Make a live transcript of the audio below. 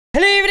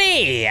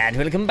Hey, and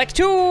welcome back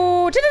to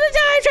the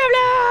Time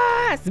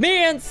Travelers!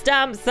 Me and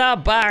Stamps are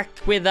back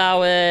with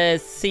our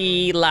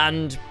sea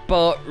land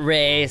boat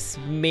race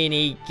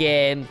mini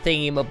game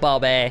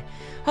thingy-mabobby.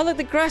 Oh look,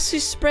 the grass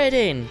is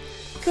spreading.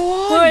 Go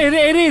on. Well,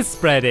 it is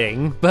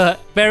spreading,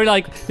 but very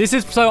this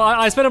is, so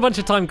I spent a bunch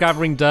of time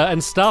gathering dirt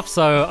and stuff,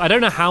 so I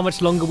don't know how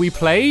much longer we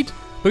played,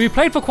 but we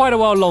played for quite a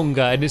while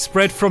longer, and it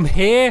spread from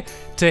here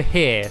to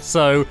here.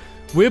 So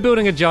we're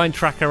building a giant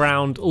track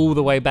around all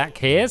the way back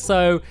here,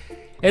 so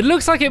it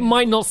looks like it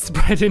might not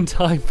spread in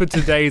time for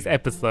today's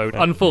episode,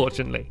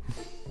 unfortunately.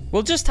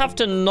 We'll just have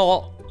to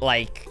not,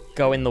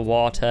 go in the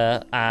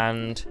water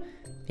and,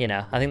 you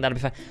know, I think that'll be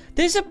fine.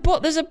 There's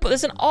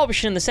an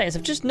option in the settings,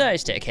 I've just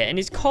noticed it, okay, and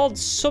it's called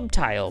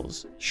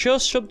subtitles. Show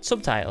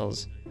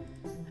subtitles.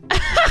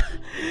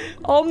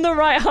 On the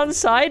right-hand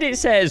side, it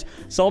says,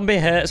 zombie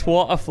hurts,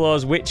 water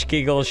flows, witch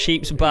giggles,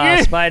 sheep's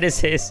bar, spiders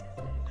hiss.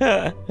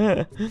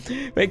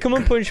 Wait, come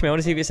and punch me. I want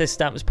to see if it says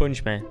Stamps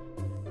punch me.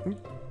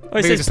 Oh,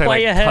 it says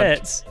player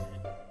hurts.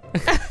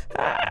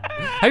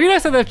 Have you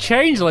noticed that they've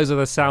changed loads of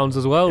the sounds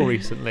as well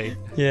recently?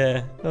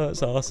 Yeah, oh,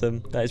 that's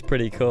awesome. That is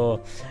pretty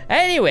cool.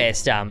 Anyway,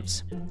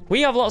 Stamps,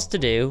 we have lots to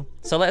do,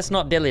 so let's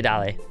not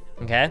dilly-dally,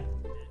 okay?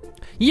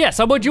 Yeah,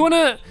 so do you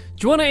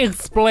wanna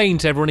explain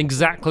to everyone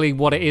exactly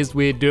what it is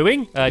we're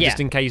doing,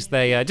 just in case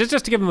they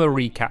just to give them a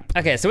recap?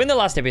 Okay, so in the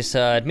last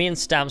episode, me and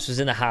Stamps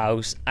was in the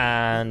house,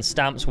 and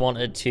Stamps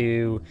wanted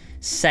to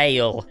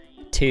sail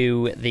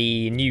to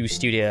the new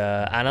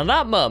studio, and at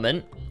that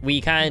moment, we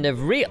kind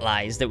of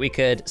realized that we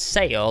could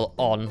sail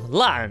on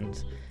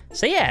land.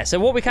 So yeah, so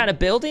what we're kind of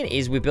building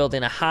is we're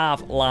building a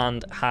half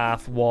land,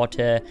 half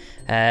water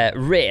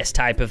race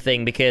type of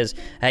thing, because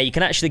you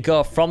can actually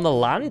go from the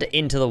land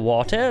into the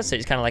water, so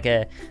it's kind of like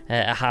a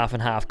half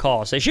and half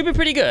course. So it should be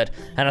pretty good.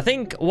 And I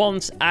think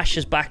once Ash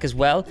is back as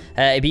well,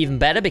 it'd be even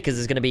better because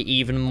there's going to be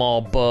even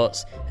more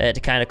boats to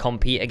kind of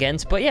compete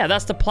against. But yeah,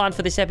 that's the plan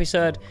for this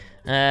episode.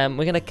 We're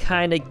going to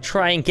kind of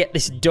try and get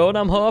this done,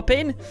 I'm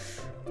hoping.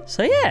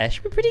 So yeah, it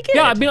should be pretty good.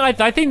 Yeah, I mean,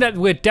 I think that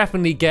we'll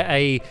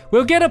definitely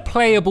we'll get a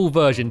playable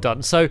version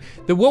done. So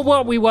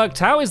what we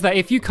worked out is that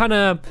if you kind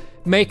of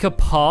make a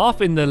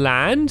path in the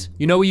land,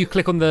 you know, where you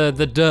click on the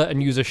dirt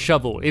and use a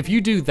shovel. If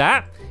you do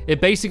that, it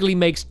basically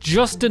makes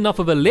just enough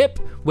of a lip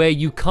where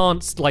you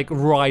can't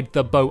ride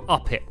the boat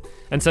up it.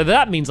 And so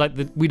that means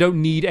we don't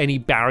need any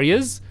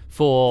barriers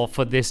for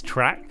this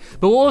track.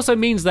 But it also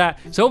means that,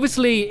 so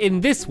obviously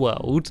in this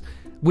world,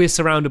 we're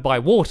surrounded by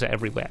water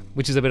everywhere,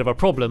 which is a bit of a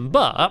problem.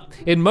 But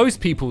in most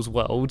people's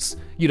worlds,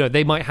 you know,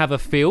 they might have a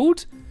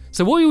field.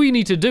 So what we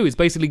need to do is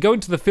basically go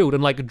into the field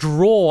and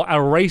draw a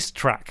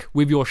racetrack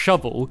with your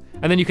shovel,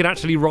 and then you can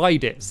actually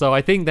ride it. So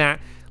I think that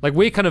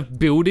we're kind of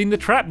building the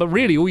track, but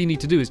really all you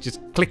need to do is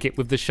just click it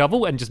with the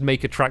shovel and just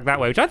make a track that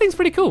way, which I think is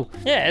pretty cool.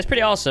 Yeah, it's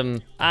pretty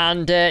awesome.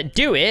 And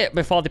do it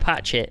before they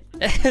patch it.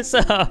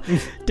 So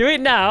do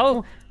it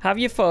now, have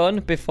your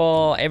fun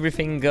before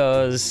everything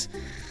goes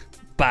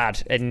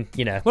bad, and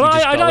you know. Well,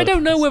 I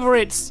don't know whether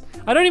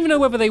I don't even know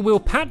whether they will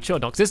patch it or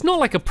not, because it's not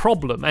like a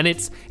problem, and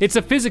it's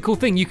a physical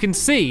thing. You can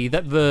see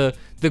that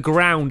the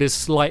ground is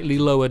slightly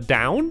lower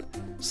down,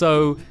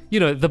 so you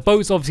know the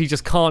boats obviously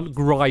just can't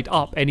ride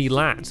up any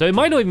land. So it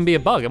might not even be a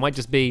bug. It might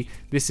just be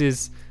this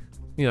is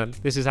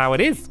how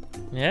it is.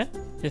 Yeah,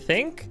 you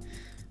think?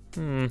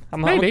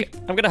 Maybe.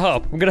 I'm gonna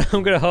hope. I'm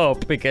gonna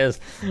hope, because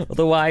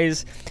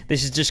otherwise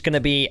this is just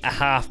gonna be a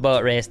half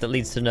boat race that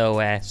leads to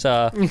nowhere.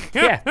 So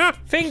yeah,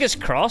 fingers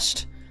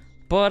crossed.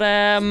 But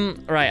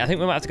right, I think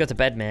we might have to go to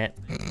bed, mate.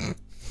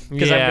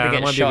 Because I'm gonna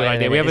get shot.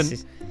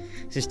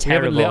 This is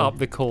terrible. We haven't lit up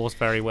the course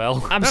very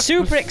well. I'm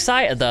super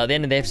excited though at the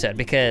end of the episode,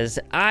 because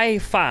I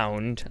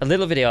found a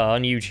little video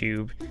on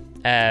YouTube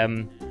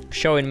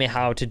showing me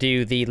how to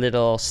do the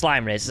little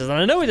slime races, and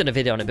I know we've done a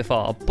video on it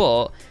before,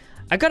 but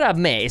I gotta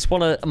admit, it's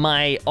one of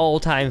my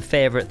all-time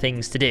favorite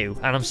things to do,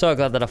 and I'm so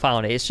glad that I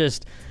found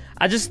it.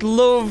 I just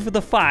love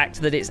the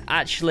fact that it's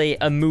actually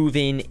a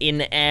moving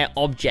in-air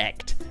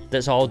object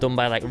that's all done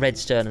by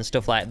redstone and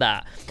stuff like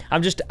that. I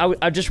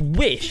just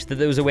wish that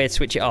there was a way to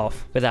switch it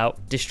off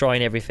without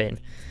destroying everything.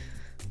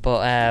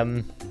 But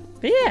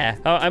yeah,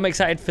 I'm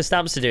excited for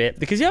Stamps to do it,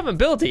 because you haven't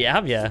built it yet,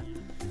 have you?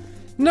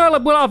 No,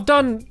 well, I've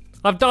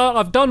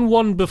done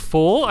one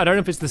before. I don't know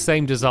if it's the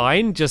same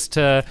design. Just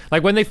to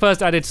when they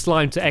first added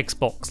slime to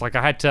Xbox,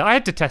 I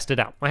had to test it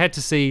out. I had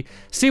to see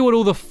what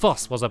all the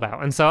fuss was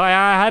about, and so I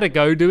had a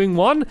go doing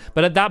one.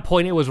 But at that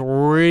point, it was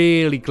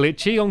really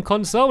glitchy on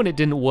console, and it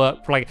didn't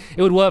work.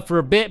 It would work for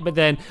a bit, but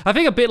then I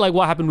think a bit like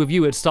what happened with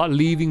you, it'd start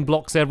leaving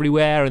blocks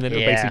everywhere, and then it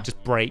would basically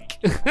just break.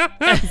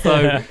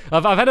 So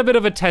I've had a bit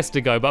of a test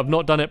to go, but I've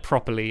not done it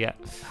properly yet.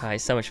 Oh,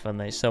 it's so much fun,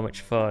 though. It's so much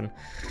fun.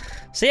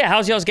 So yeah,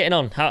 how's yours getting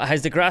on?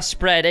 Has the grass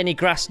spread? Any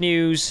grass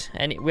news? We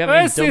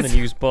haven't even done the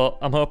news, but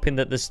I'm hoping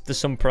that there's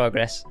some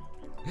progress.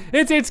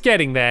 It's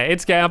getting there.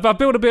 I've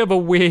built a bit of a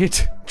weird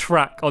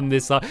track on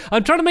this side.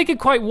 I'm trying to make it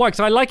quite wide,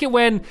 because I like it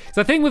when...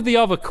 The thing with the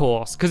other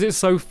course, because it's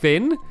so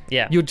thin,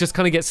 you'll just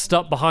kind of get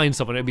stuck behind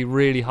someone. It'd be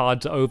really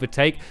hard to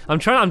overtake. I'm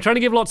trying to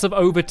give lots of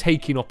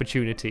overtaking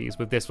opportunities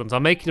with this one. So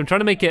I'm trying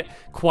to make it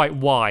quite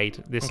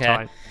wide this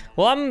time.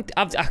 Well,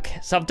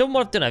 I've done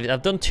what I've done.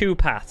 I've done 2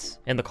 paths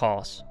in the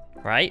course,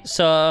 right?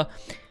 So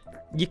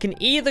you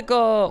can either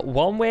go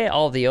one way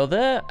or the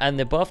other, and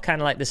they're both kind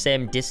of like the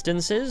same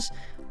distances,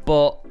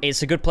 but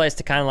it's a good place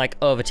to kind of like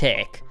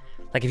overtake.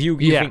 Like if you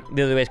think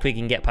the other way is quick,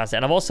 you can get past it.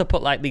 And I've also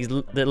put like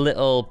the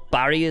little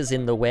barriers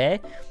in the way.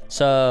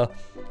 So,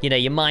 you know,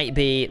 you might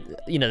be,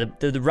 you know,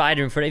 the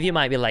rider in front of you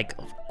might be like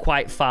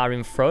quite far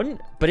in front,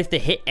 but if they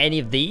hit any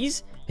of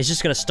these, it's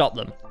just going to stop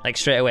them like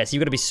straight away. So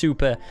you've got to be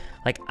super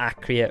like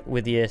accurate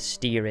with your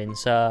steering.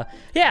 So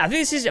yeah, I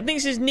think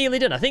this is nearly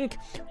done. I think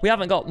we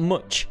haven't got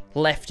much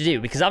left to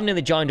do because I've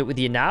nearly joined up with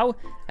you now.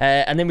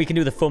 And then we can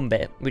do the fun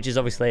bit, which is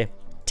obviously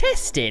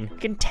testing. We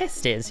can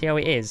test it and see how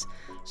it is.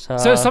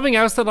 So something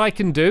else that I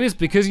can do is,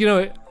 because, you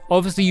know,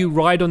 obviously you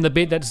ride on the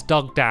bit that's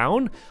dug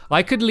down,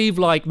 I could leave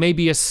like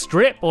maybe a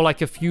strip or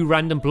like a few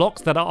random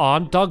blocks that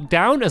aren't dug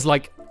down as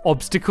like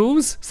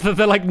obstacles, so that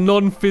they're like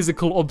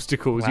non-physical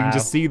obstacles. You can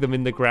just see them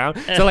in the ground.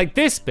 So like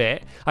this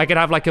bit, I could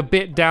have like a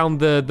bit down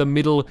the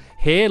middle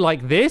here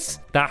like this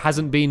that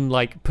hasn't been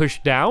like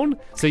pushed down,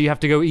 so you have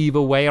to go either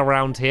way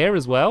around here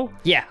as well.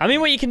 Yeah, I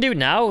mean, what you can do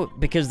now,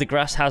 because the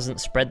grass hasn't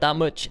spread that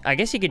much, I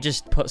guess you could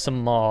just put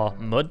some more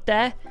mud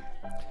there.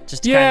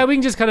 We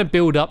can just kind of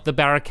build up the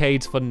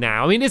barricades for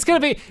now. I mean, it's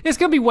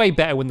gonna be way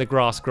better when the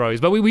grass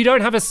grows, but we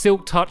don't have a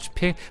silk touch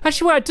pin.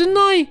 Actually, wait,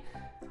 didn't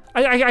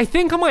I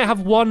think I might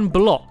have 1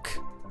 block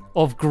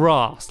of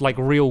grass, like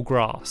real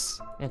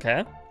grass.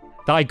 Okay.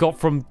 That I got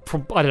from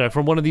I don't know,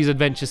 from one of these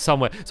adventures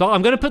somewhere. So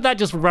I'm gonna put that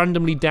just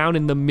randomly down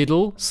in the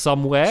middle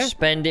somewhere.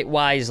 Spend it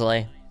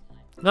wisely.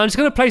 No, I'm just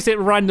gonna place it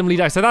randomly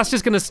down. So that's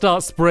just gonna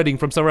start spreading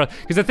from somewhere else.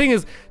 Because the thing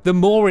is, the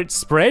more it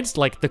spreads,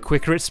 like the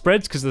quicker it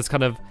spreads, because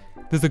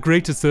there's a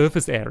greater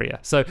surface area.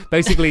 So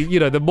basically, you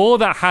know, the more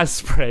that has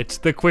spread,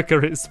 the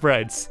quicker it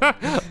spreads.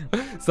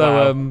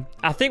 So,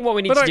 I think what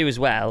we need to do as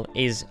well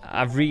is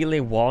I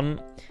really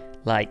want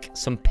like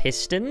some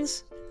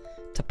pistons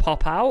to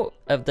pop out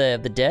of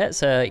the dirt,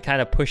 so it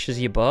kind of pushes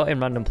your boat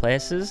in random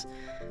places.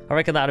 I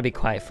reckon that would be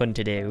quite fun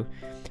to do.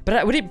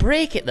 But would it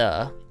break it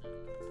though?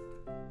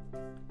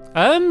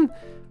 No,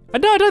 I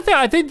don't think.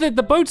 I think that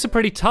the boats are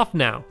pretty tough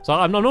now, so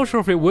I'm not sure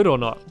if it would or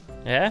not.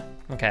 Yeah.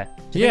 Okay.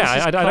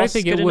 Yeah, I don't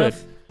think it would.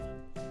 Enough?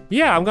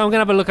 Yeah, I'm gonna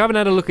have a look. I haven't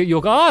had a look at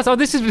your. So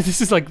this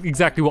is like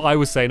exactly what I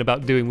was saying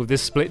about doing with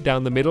this split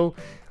down the middle.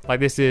 Like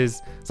this is,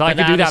 so I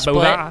could do that, split. But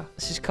without.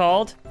 This is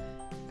called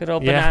good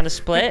old banana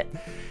split.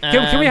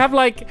 Can we have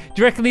like? Do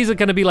you reckon these are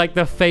gonna be like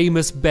the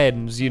famous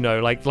bends? You know,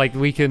 like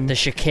we can. The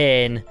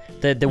chicane,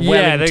 the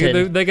Wellington.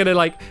 Yeah, they're gonna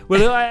like.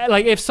 Well,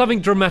 like if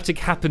something dramatic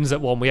happens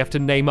at one, we have to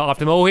name it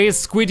after them. Oh,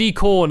 here's Squiddy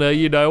Corner,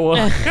 you know.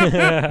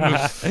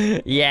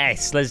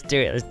 Yes, let's do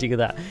it. Let's do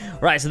that.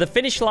 Right, so the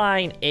finish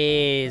line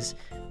is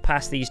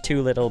past these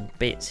 2 little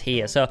bits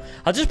here. So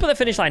I'll just put the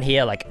finish line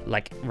here, like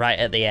right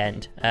at the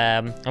end.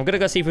 I'm gonna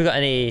go see if we've got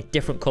any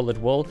different coloured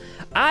wool.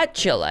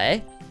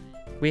 Actually,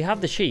 we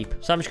have the sheep,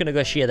 so I'm just gonna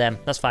go shear them.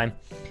 That's fine.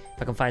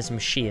 If I can find some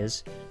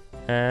shears.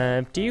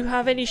 Do you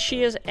have any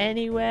shears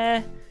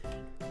anywhere?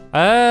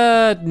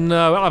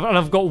 No.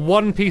 I've got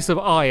 1 piece of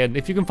iron.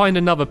 If you can find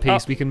another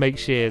piece, we can make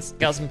shears.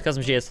 Got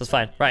some shears. That's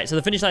fine. Right. So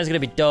the finish line is gonna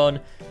be done.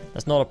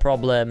 That's not a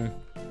problem.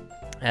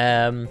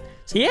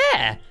 So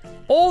yeah,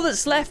 all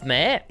that's left,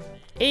 mate,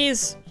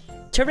 is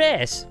to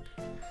race.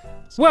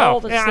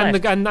 Well,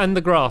 and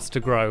the grass to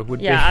grow would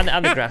be. Yeah,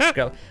 and the grass to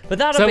grow. But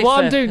that'll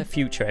be for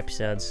future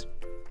episodes.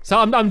 So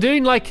I'm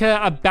doing like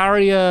a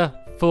barrier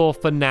for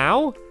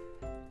now,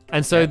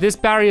 and so this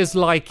barrier's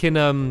like in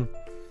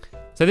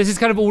So this is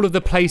kind of all of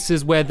the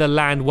places where the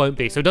land won't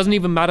be. So it doesn't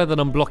even matter that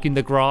I'm blocking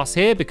the grass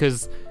here,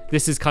 because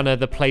this is kind of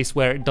the place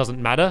where it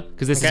doesn't matter,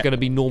 because this is going to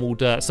be normal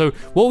dirt. So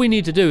what we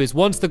need to do is,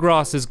 once the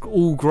grass is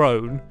all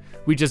grown,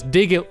 we just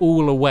dig it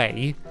all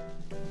away,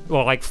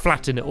 or like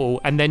flatten it all,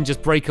 and then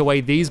just break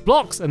away these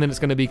blocks, and then it's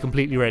going to be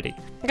completely ready.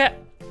 Okay,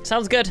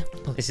 sounds good.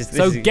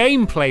 So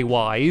gameplay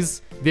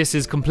wise, this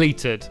is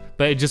completed,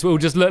 but it will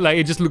just look like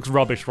it just looks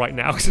rubbish right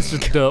now because it's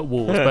just dirt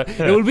walls. But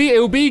it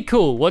will be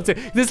cool once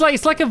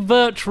it's like a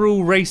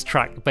virtual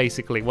racetrack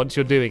basically once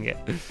you're doing it.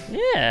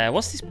 Yeah,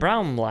 what's this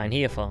brown line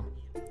here for?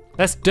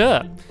 That's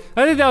dirt.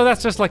 I think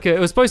that's just like it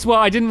was supposed to. Well,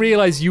 I didn't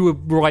realize you were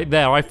right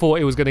there. I thought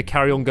it was going to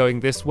carry on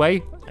going this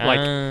way, like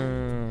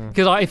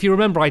because if you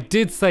remember, I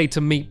did say to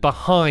meet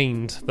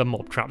behind the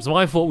mob trap, so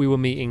I thought we were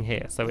meeting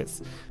here. So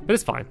but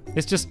it's fine.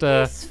 It's just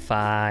it's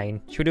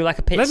fine. Should we do like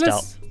a pit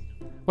stop?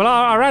 Well,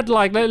 I read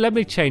like let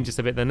me change this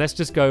a bit then. Let's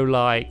just go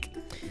like.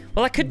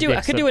 Well, I could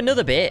do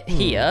another bit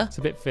here. It's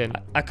a bit thin.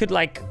 I could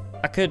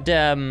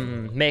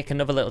make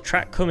another little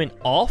track coming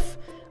off,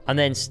 and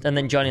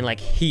then joining like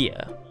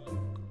here.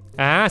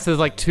 Ah, so there's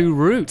like 2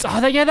 routes.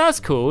 Oh, yeah, that's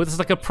cool. This is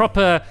like a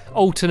proper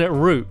alternate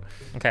route.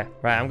 Okay,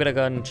 right. I'm gonna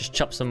go and just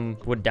chop some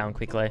wood down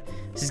quickly.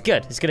 This is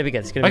good. It's gonna be good.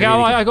 It's gonna Okay, be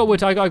really good. I got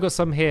wood. I got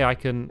some here.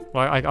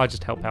 I'll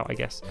just help out, I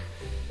guess.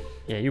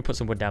 Yeah, you put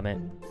some wood down, mate.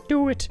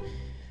 Do it.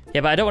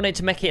 Yeah, but I don't want it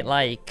to make it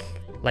like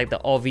the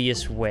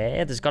obvious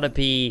way. There's gotta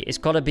be. It's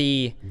gotta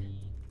be.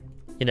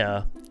 You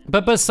know.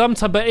 But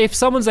if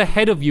someone's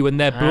ahead of you and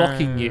they're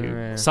blocking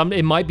you,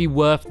 it might be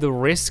worth the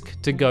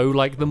risk to go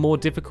like the more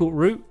difficult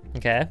route.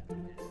 Okay.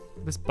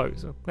 This boat.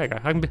 So there you go.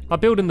 I'm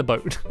building the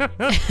boat.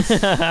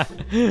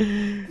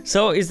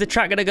 So is the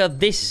track gonna go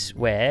this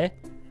way?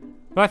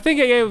 Well, I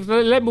think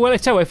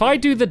let's tell you, if I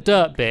do the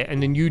dirt bit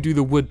and then you do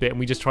the wood bit and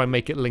we just try and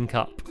make it link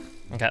up.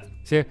 Okay.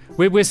 So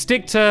we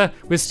stick to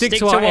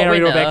our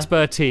area of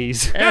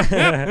expertise.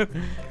 Right,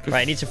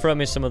 I need to throw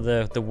me some of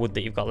the wood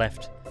that you've got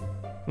left.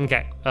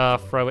 Okay.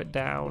 Throw it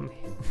down.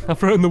 I'll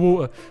throw it in the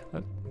water.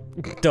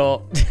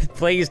 Don't.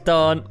 Please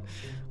don't.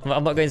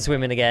 I'm not going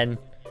swimming again.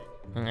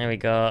 There we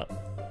go.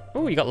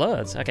 Oh, you got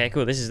loads. Okay,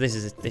 cool. This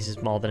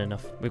is more than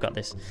enough. We've got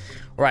this.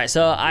 Right,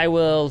 so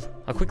I'll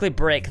quickly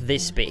break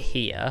this bit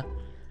here,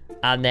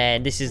 and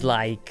then this is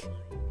like,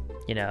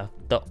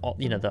 the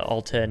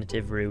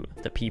alternative route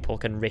that people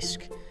can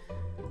risk.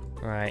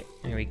 Right,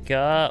 here we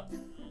go,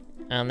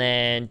 and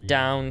then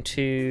down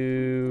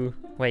to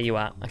where you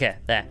are. Okay,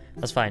 there.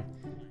 That's fine.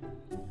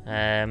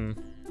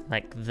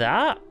 Like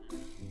that,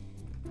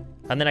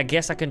 and then I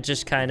guess I can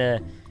just kind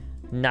of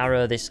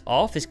narrow this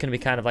off. It's gonna be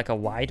kind of like a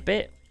wide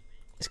bit.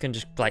 It's gonna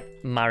just like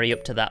marry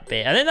up to that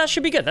bit, and then that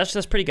should be good. That's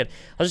pretty good.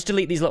 I'll just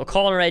delete these little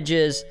corner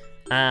edges,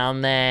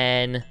 and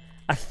then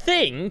I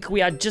think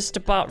we are just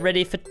about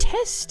ready for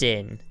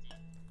testing.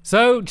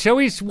 So shall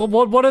we?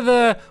 What are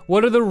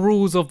the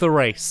rules of the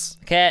race?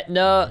 Okay,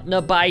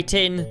 no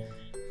biting,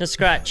 no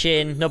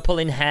scratching, no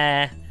pulling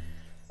hair.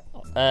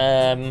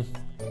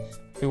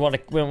 We want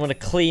a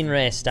clean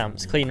race,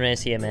 Stamps. Clean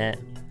race here, mate.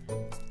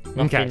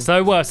 Okay,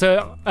 so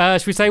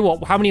should we say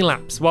what? How many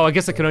laps? Well, I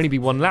guess it can only be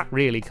 1 lap,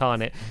 really,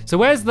 can't it? So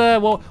where's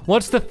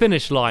what's the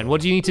finish line?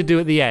 What do you need to do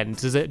at the end?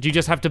 Do you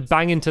just have to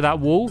bang into that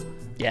wall?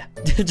 Yeah,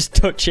 just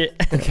touch it.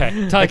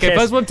 Okay,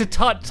 first one to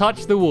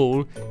touch the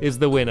wall is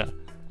the winner.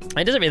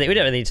 We don't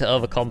really need to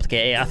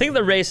overcomplicate it. I think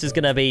the race is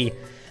gonna be,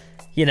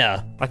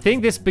 I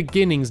think this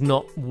beginning's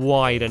not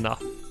wide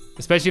enough.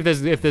 Especially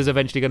if there's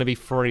eventually going to be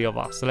 3 of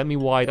us. So I'm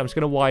just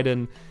going to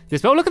widen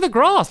this. Oh, look at the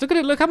grass. Look at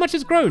it. Look how much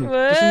it's grown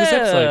just in this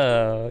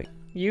episode.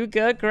 You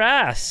got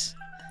grass.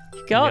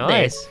 You got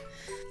this.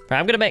 Right,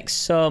 I'm going to make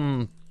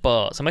some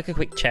boats. I'll make a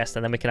quick chest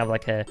and then we can have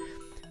like a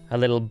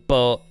little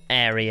boat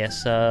area.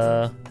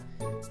 So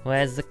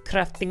where's the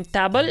crafting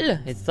table?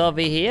 It's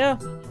over here.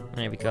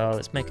 There we go.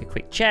 Let's make a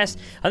quick chest.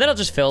 And then I'll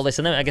just fill this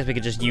and then I guess we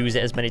could just use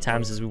it as many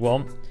times as we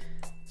want.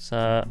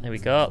 So there we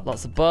go.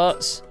 Lots of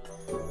boats.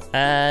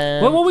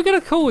 What are we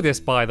gonna call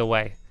this, by the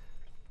way?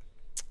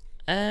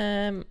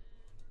 I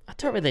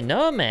don't really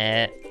know,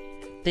 mate.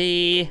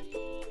 The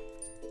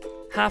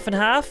half and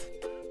half.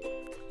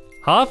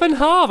 Half and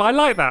half. I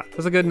like that.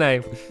 That's a good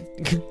name.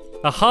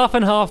 A half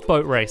and half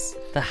boat race.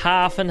 The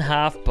half and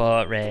half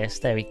boat race.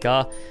 There we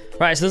go.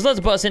 Right, so there's loads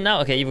of boats in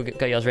now. Okay, you've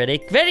got yours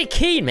ready. Very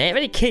keen, mate.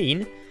 Very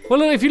keen. Well,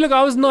 look, if you look,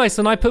 I was nice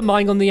and I put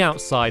mine on the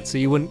outside so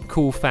you wouldn't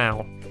call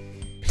foul.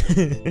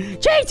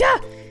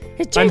 Cheater!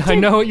 I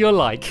know what you're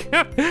like.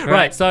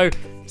 Right, so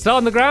start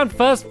on the ground.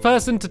 First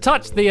person to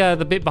touch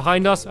the bit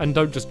behind us, and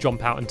don't just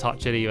jump out and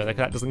touch it either.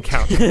 That doesn't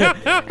count.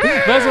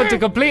 First one to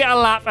complete a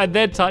lap and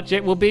then touch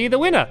it will be the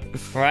winner.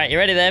 Right, you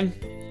ready then?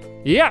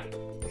 Yeah.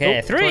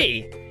 Okay,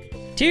 3,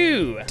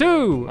 2,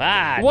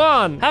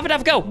 1. Half and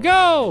half, go.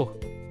 Go.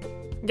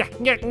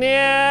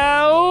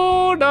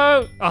 Oh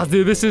no! Oh,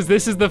 dude, this is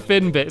the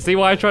fin bit. See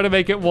why I try to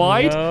make it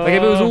wide? No. Like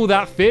if it was all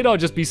that fin, I'd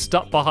just be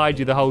stuck behind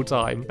you the whole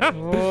time.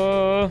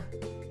 Oh.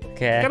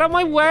 Okay. Get out of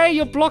my way!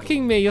 You're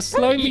blocking me. You're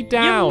slowing me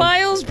down. You're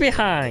miles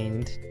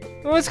behind.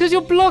 Oh, it's because you're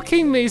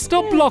blocking me.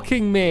 Stop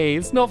blocking me.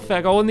 It's not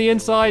fair. Go on the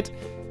inside.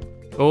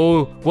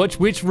 Oh,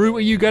 which route are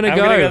you gonna go? I'm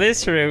gonna go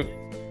this route.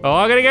 Oh,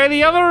 I'm gonna go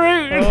the other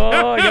route.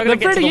 Oh, you're gonna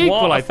get to the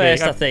water I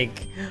first, I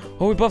think.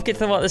 Oh, we both get to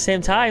the water at the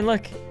same time.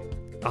 Look.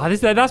 Oh,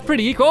 that's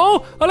pretty equal.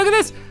 Oh, look at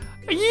this.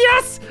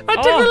 Yes, I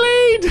took the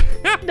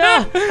lead.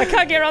 No, I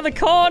can't get around the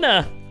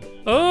corner.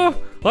 Oh,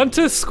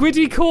 onto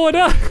Squiddy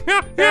corner.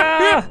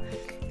 Ah.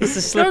 It's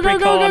a slippery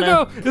corner.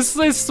 Go.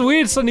 This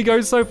weird suddenly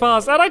goes so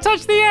fast. And I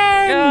touched the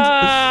end!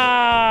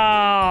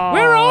 Oh.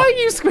 Where are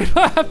you, Squid?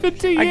 What happened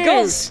to you? I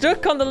got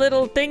stuck on the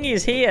little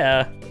thingies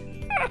here.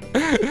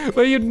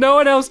 Well, you've no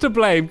one else to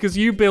blame because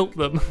you built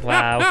them.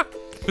 Wow.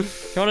 You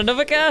want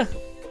another go?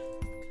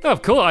 Oh,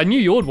 of course, I knew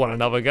you'd want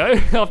another go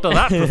after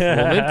that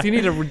performance. You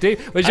need a redeem.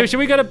 Well, should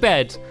we go to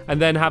bed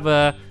and then have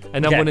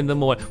another one in the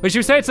morning? Well, should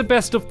we say it's a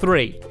best of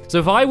 3? So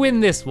if I win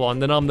this one,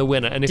 then I'm the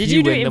winner, and if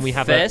you win, then we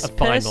have a final. First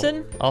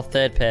person or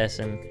third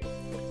person?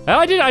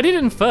 I did it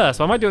in first.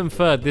 But I might do it in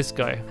third this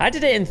go. I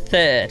did it in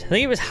third. I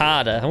think it was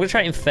harder. I'm gonna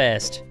try it in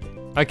first.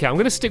 Okay, I'm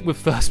gonna stick with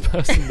first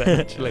person then.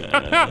 Actually,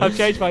 I've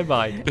changed my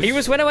mind. It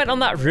was when I went on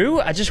that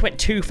route. I just went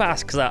too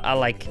fast because I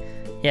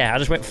Yeah, I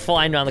just went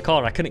flying around the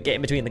corner. I couldn't get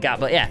in between the gap,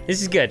 but yeah,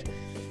 this is good.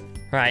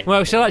 Right.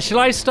 Well, shall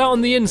I start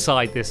on the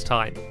inside this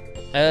time?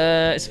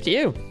 It's up to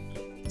you.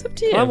 It's up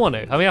to you. I want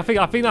to. I mean, I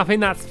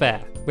think that's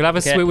fair. We'll have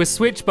we'll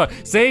switch boat.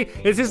 See,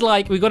 this is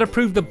like we've got to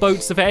prove the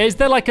boats are fair. Is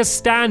there like a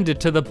standard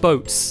to the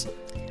boats?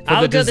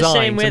 I'll go the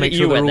same way that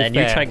you went then.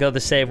 You try to go the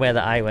same way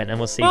that I went and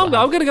we'll see. Well,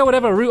 I'm going to go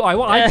whatever route I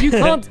want. You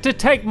can't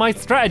detect my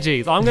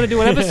strategies. I'm going to do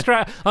whatever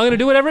I'm going to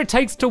do whatever it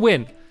takes to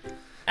win.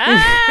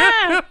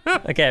 Ah!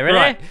 Okay, ready?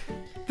 Right.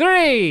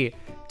 3,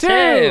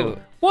 2,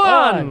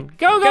 1.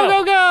 Go, go,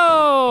 go,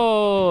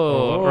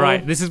 go! Oh.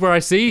 Right, this is where I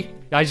see.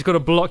 I just got to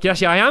block you.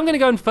 Actually, I am going to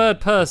go in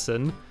third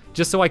person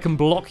just so I can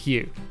block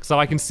you, so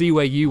I can see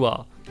where you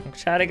are. I'm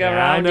trying to go around.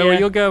 I know where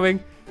you're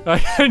going.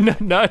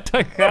 no,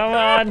 come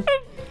on.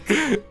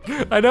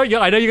 I know you're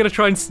gonna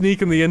try and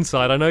sneak on the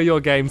inside. I know your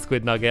game,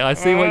 Squid Nugget. I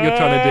see what you're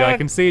trying to do. I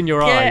can see in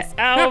your eyes. Get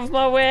out of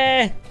my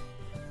way!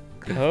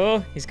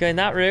 Oh, he's going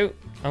that route.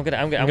 I'm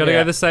gonna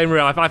go the same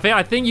route.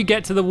 I think you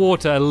get to the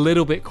water a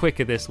little bit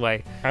quicker this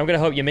way. I'm gonna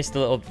hope you miss the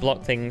little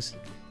block things.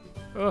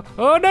 Oh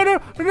no!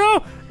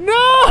 Oh,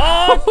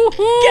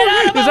 get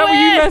out of my way! Is that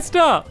where you messed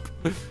up?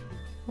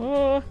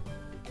 Oh.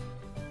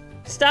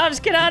 Stabs,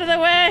 get out of the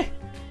way!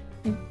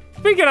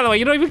 Get out of the way,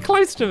 you're not even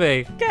close to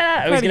me. Get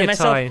out. Oh, he's gonna mess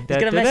up. He's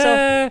gonna mess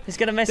up. He's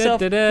gonna mess up.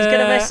 He's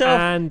gonna mess up.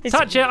 And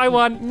touch it, I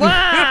won.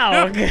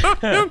 Wow!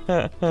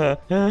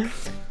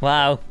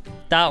 Wow.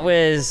 That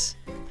was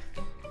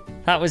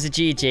a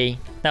GG.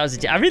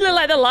 I really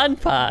like the land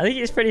part. I think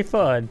it's pretty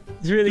fun.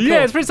 It's really cool.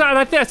 Yeah, it's pretty fun.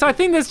 I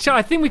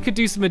think we could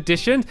do some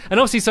additions. And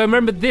obviously, so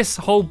remember this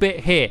whole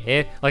bit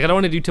here. Like, I don't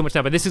want to do too much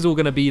now, but this is all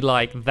going to be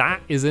like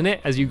that, isn't it?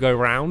 As you go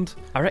round.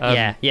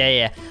 Yeah.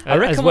 I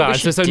reckon as well. What we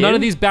should so do... none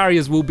of these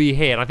barriers will be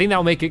here. And I think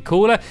that'll make it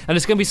cooler. And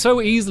it's going to be so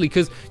easily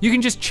because you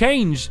can just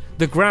change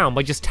the ground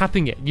by just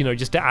tapping it. You know,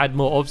 just to add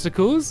more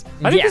obstacles.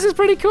 I think this is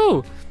pretty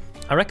cool.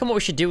 I reckon what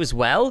we should do as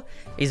well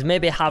is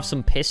maybe have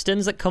some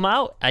pistons that come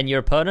out, and your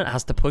opponent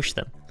has to push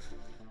them.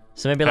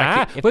 So maybe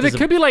like, but it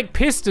could be like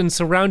pistons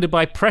surrounded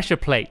by pressure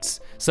plates.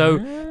 So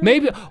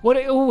maybe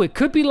it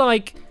could be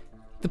like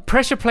the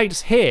pressure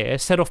plates here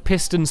set off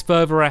pistons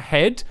further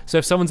ahead. So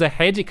if someone's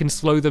ahead, it can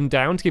slow them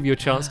down to give you a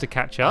chance to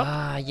catch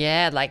up.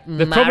 Yeah, like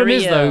the problem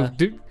is though,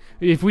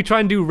 if we try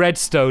and do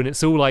redstone,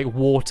 it's all like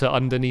water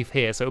underneath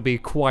here, so it'll be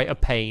quite a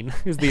pain.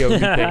 Is the only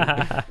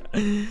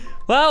thing.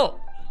 Well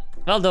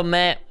done,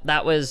 mate.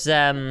 That was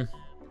a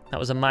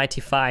mighty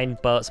fine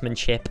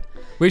boatsmanship.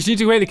 We just need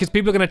to wait because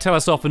people are going to tell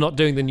us off for not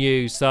doing the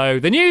news. So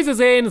the news is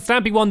in.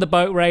 Stampy won the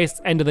boat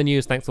race. End of the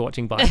news. Thanks for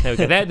watching. Bye. There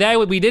we go. There,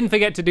 we didn't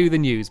forget to do the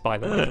news, by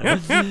the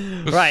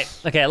way. Right.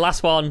 Okay.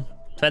 Last one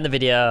to end the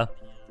video.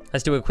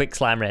 Let's do a quick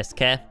slime race.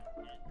 Okay.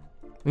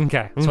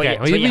 Okay.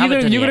 Well, you're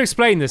going to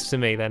explain this to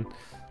me then.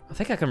 I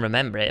think I can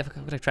remember it. I'm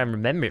going to try and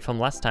remember it from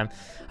last time.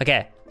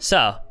 Okay.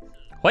 So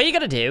what you're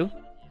going to do?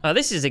 Oh,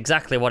 this is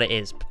exactly what it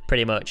is,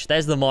 pretty much.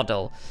 There's the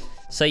model.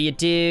 So you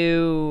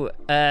do,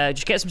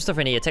 just get some stuff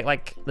in here. Take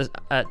like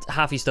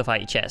half your stuff out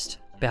your chest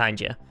behind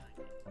you.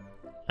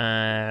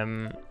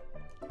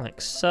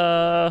 Like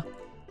so.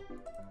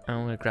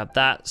 I'm gonna grab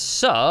that.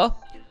 So,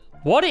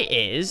 what it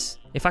is,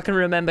 if I can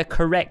remember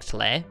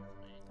correctly,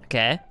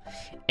 okay,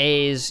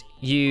 is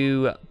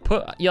you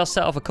put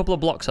yourself a couple of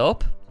blocks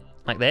up,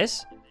 like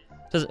this.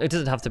 It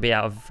doesn't have to be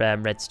out of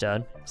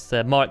redstone. It's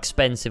the more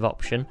expensive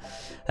option.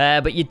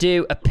 But you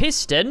do a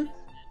piston.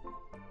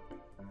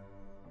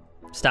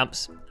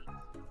 Stamps.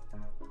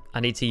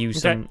 I need to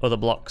use some other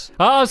blocks.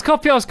 Oh, I was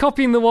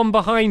copying the one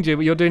behind you,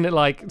 but you're doing it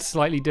like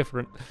slightly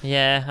different.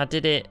 Yeah, I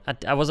did it.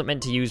 I wasn't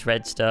meant to use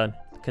redstone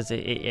because it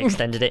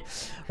extended it.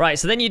 Right,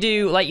 so then you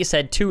do, like you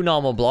said, 2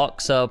 normal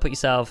blocks. So put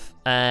yourself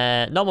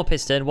normal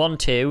piston, 1,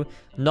 2,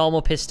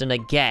 normal piston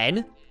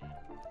again,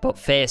 but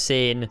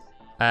facing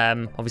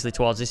obviously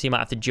towards this. So you might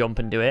have to jump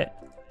and do it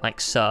like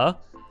so.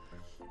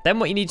 Then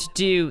what you need to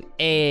do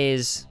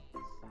is,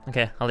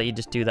 okay, I'll let you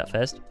just do that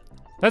first.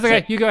 That's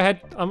okay. You go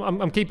ahead.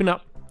 I'm keeping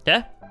up.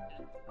 Yeah?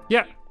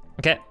 Yeah.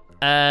 Okay.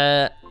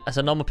 As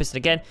a normal piston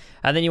again.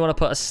 And then you want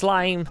to put a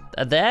slime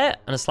there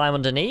and a slime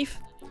underneath.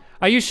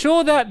 Are you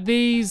sure that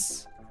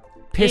these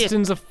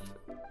pistons are...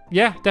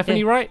 Yeah,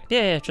 definitely right?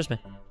 Yeah, trust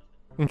me.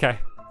 Okay.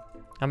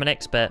 I'm an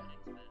expert.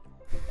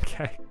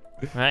 Okay.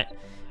 Right.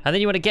 And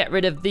then you want to get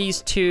rid of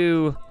these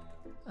 2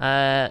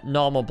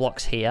 normal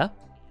blocks here.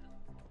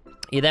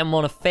 You then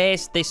want to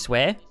face this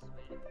way.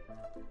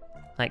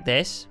 Like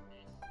this.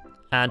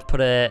 And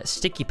put a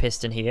sticky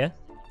piston here.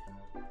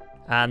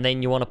 And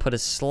then you want to put a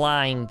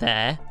slime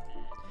there.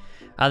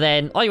 And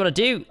then all you want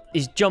to do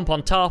is jump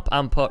on top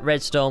and put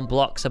redstone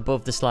blocks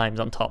above the slimes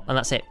on top. And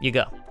that's it. You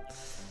go.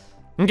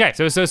 Okay,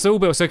 so it's all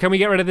built. So can we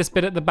get rid of this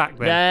bit at the back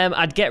then?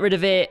 I'd get rid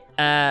of it.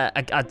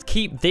 I'd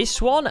keep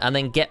this one and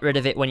then get rid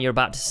of it when you're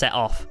about to set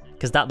off.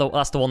 Because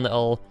that's the one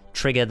that'll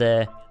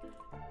trigger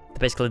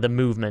basically the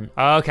movement.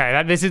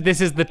 Okay, this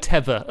is the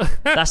tether.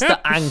 That's the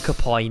anchor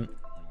point.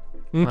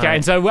 Okay,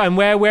 right. and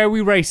where are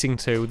we racing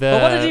to?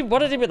 Well,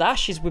 what I did with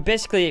Ash is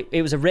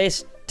it was a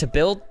race to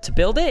build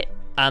it.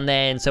 And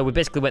then, so we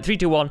basically went 3,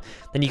 2, 1.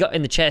 Then you got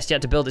in the chest, you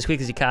had to build it as quick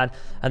as you can.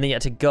 And then you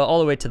had to go all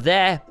the way to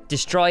there,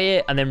 destroy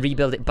it, and then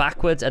rebuild it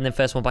backwards. And then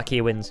first one back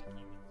here wins.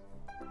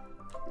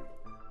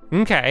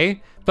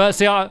 Okay. But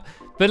see,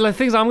 but the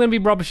thing is, I'm going to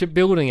be rubbish at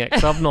building it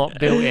because I've not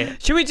built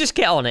it. Should we just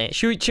get on it?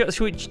 Should we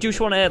just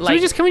want to,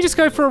 like... Can we just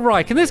go for a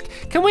ride?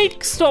 Can we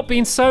stop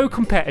being so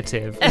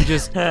competitive and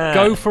just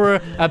go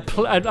for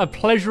a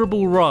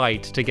pleasurable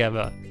ride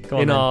together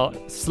our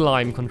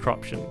slime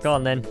contraption? Go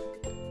on, then.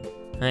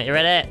 All right, you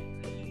ready?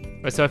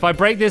 So if I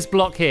break this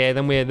block here,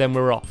 then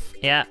we're off.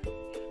 Yeah.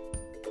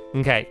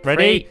 Okay,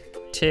 ready?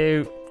 3,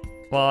 2,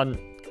 1,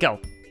 go.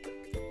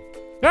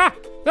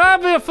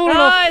 I'm falling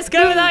off. It's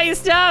going without your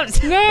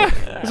stamps. No,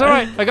 it's all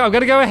right. I'm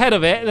going to go ahead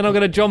of it, then I'm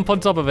going to jump on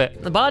top of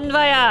it. Bon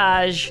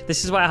voyage.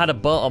 This is why I had a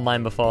boat on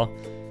mine before.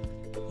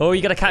 Oh,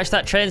 you got to catch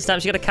that train,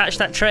 Stamps. You got to catch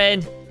that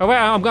train. Oh, wait,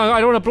 I don't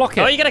want to block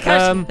it. Oh, you got to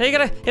catch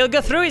It'll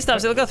go through it,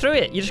 Stamps. It'll go through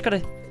it. You just got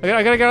to... I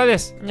got to go like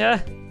this. Yeah,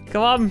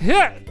 come on.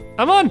 Yeah,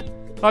 I'm on.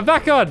 I'm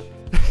back on.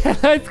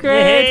 That's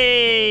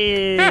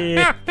great.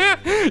 Hey.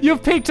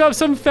 You've picked up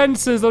some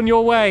fences on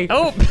your way.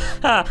 Oh.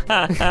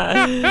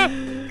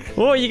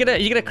 Whoa, you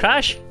gonna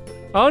crash?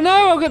 Oh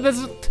no!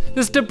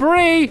 There's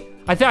debris.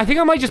 I think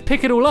I might just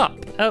pick it all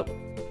up. Oh.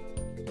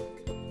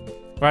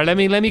 Right, let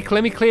me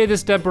clear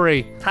this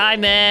debris. Hi,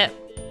 mate.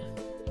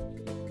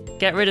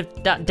 Get rid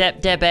of that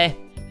Debbie.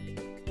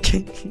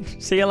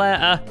 See you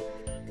later.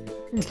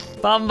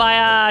 Bon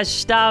voyage,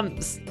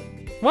 Stamps.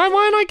 Why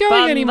aren't I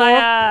going anymore?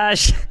 Bon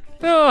voyage.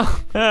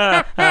 Oh.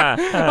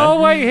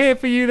 I'll wait here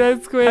for you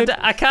then, Squid.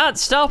 I can't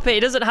stop it. It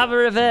doesn't have a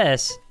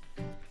reverse.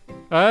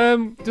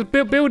 Just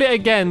build it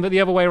again, but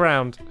the other way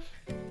around.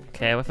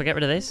 Okay, well, if I get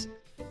rid of this.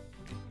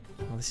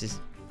 Oh, this is...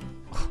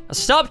 I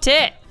stopped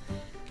it!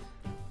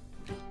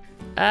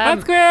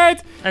 That's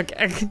good!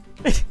 Okay.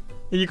 Are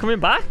you coming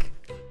back?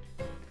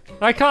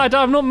 I can't,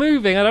 I'm not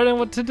moving, I don't know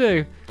what to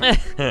do.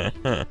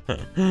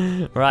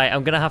 Right,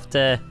 I'm gonna have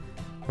to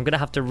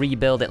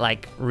rebuild it,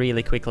 like,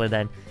 really quickly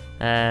then.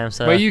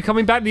 So... Were you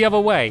coming back the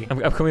other way?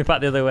 I'm coming back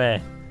the other way.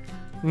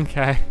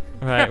 Okay.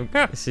 Right,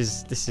 this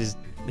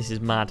is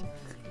mad.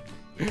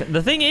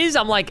 The thing is,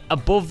 I'm like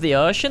above the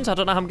ocean, so I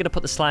don't know how I'm gonna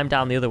put the slime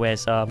down the other way,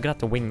 so I'm gonna have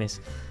to wing this.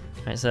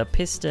 Right, so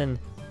piston.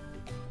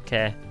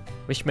 Okay,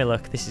 wish me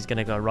luck. This is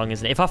gonna go wrong,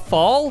 isn't it? If I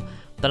fall,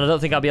 then I don't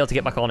think I'll be able to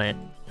get back on it.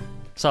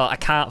 So I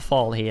can't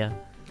fall here.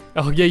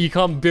 Oh yeah, you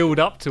can't build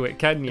up to it,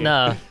 can you?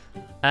 No.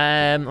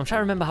 I'm trying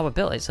to remember how I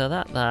built it. So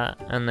that,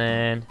 and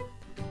then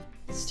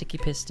sticky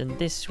piston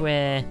this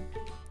way.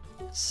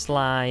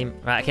 Slime.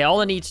 Right. Okay.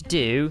 All I need to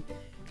do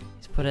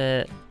is put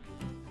a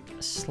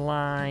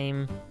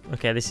slime.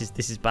 Okay, this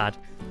is bad.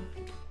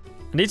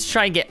 I need to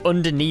try and get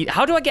underneath.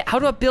 How do I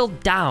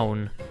build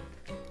down?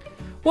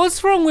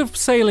 What's wrong with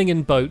sailing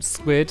in boats,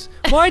 Squid?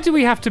 Why do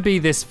we have to be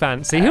this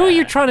fancy? Who are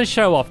you trying to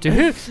show off to?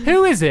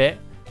 Who is it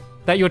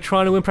that you're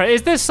trying to impress?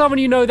 Is there someone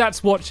you know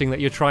that's watching that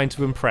you're trying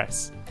to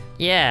impress?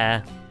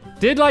 Yeah.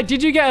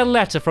 Did you get a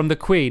letter from the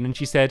Queen and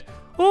she said,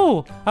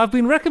 "Oh, I've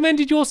been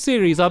recommended your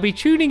series. I'll be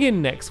tuning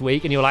in next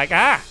week." And you're like,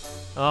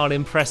 I'll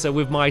impress her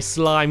with my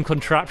slime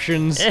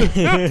contraptions. She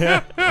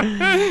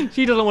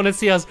doesn't want to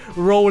see us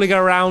rolling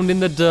around in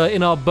the dirt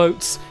in our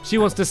boats. She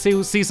wants to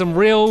see some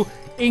real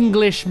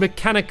English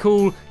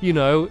mechanical,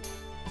 buildings.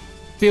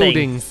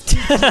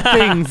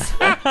 Things.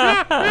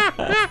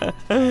 I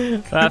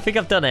think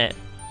I've done it.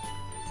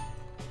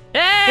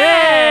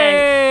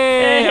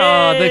 Yay!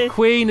 Oh, the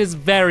Queen is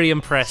very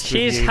impressed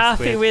with you. She's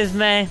happy Squid. with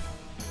me.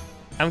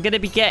 I'm gonna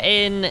be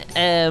getting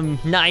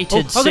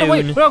knighted soon.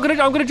 I'm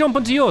gonna jump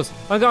onto yours.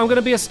 I'm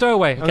gonna be a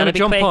stowaway. I'm gonna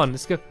jump on.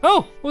 Let's go.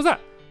 Oh, what was that?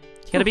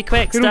 You gotta be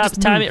quick, Stabs.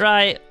 Time it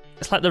right.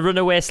 It's like the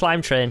runaway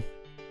slime train.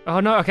 Oh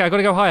no! Okay, I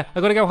gotta go higher.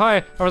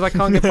 Otherwise I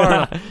can't get far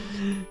enough.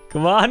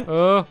 Come on.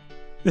 Oh.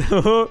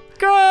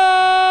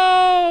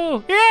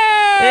 Go!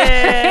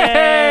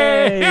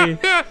 Yay!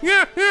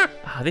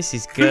 Oh, this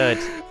is good.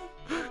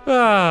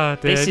 Oh,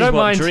 dear. This is Don't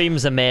what mind.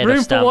 dreams are made of,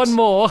 Room Stamps. for one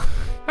more.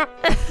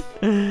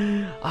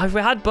 Oh, if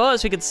we had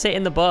boats, we could sit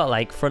in the boat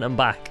like front and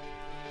back.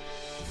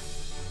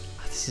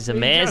 Oh, this is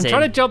amazing. I'm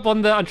trying to jump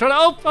on the.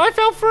 Oh, I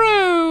fell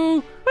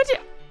through.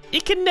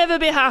 You can never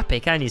be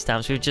happy, can you,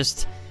 Stamps? We've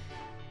just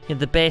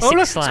the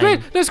basic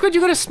slime. Squid,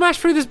 you're gonna smash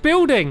through this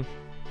building.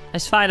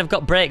 It's fine. I've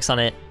got brakes on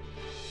it.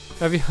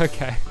 Have you?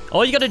 Okay.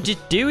 All you gotta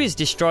do is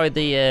destroy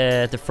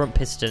the front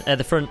piston,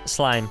 the front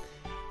slime.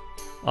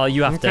 Oh,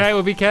 you have to. Okay,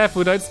 well, be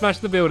careful. Don't smash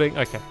the building.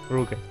 Okay, we're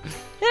all good.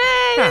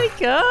 Hey, there we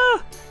go.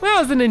 That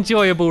was an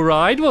enjoyable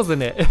ride,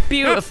 wasn't it?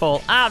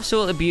 Beautiful,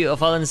 absolutely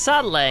beautiful. And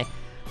sadly,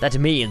 that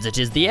means it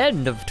is the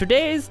end of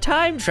today's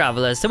Time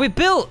Travelers. So we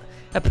built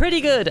a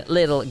pretty good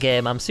little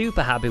game. I'm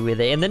super happy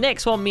with it. In the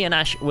next one, me and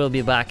Ash will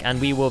be back,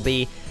 and we will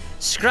be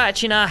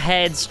scratching our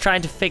heads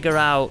trying to figure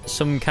out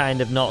some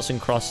kind of noughts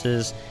and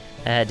crosses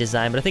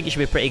design, but I think it should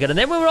be pretty good. And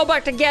then when we're all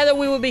back together,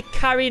 we will be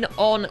carrying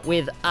on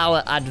with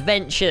our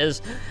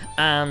adventures.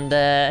 And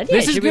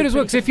this is good as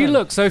well, because if you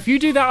look, so if you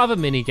do that other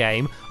mini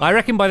game, I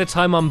reckon by the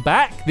time I'm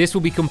back, this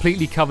will be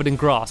completely covered in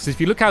grass. If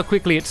you look how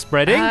quickly it's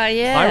spreading,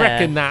 yeah. I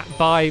reckon that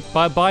by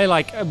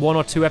like 1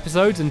 or 2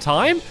 episodes in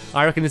time,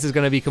 I reckon this is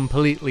going to be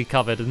completely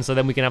covered, and so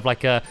then we can have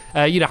like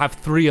have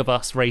 3 of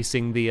us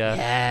racing the.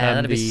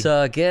 That'd be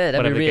so good.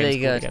 That'd be really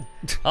good.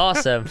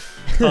 Awesome.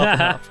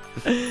 Well,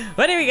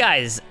 anyway,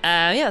 guys,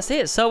 that's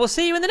it. So we'll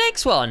see you in the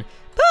next one.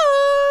 Bye.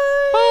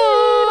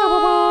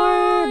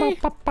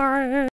 Bye. Bye.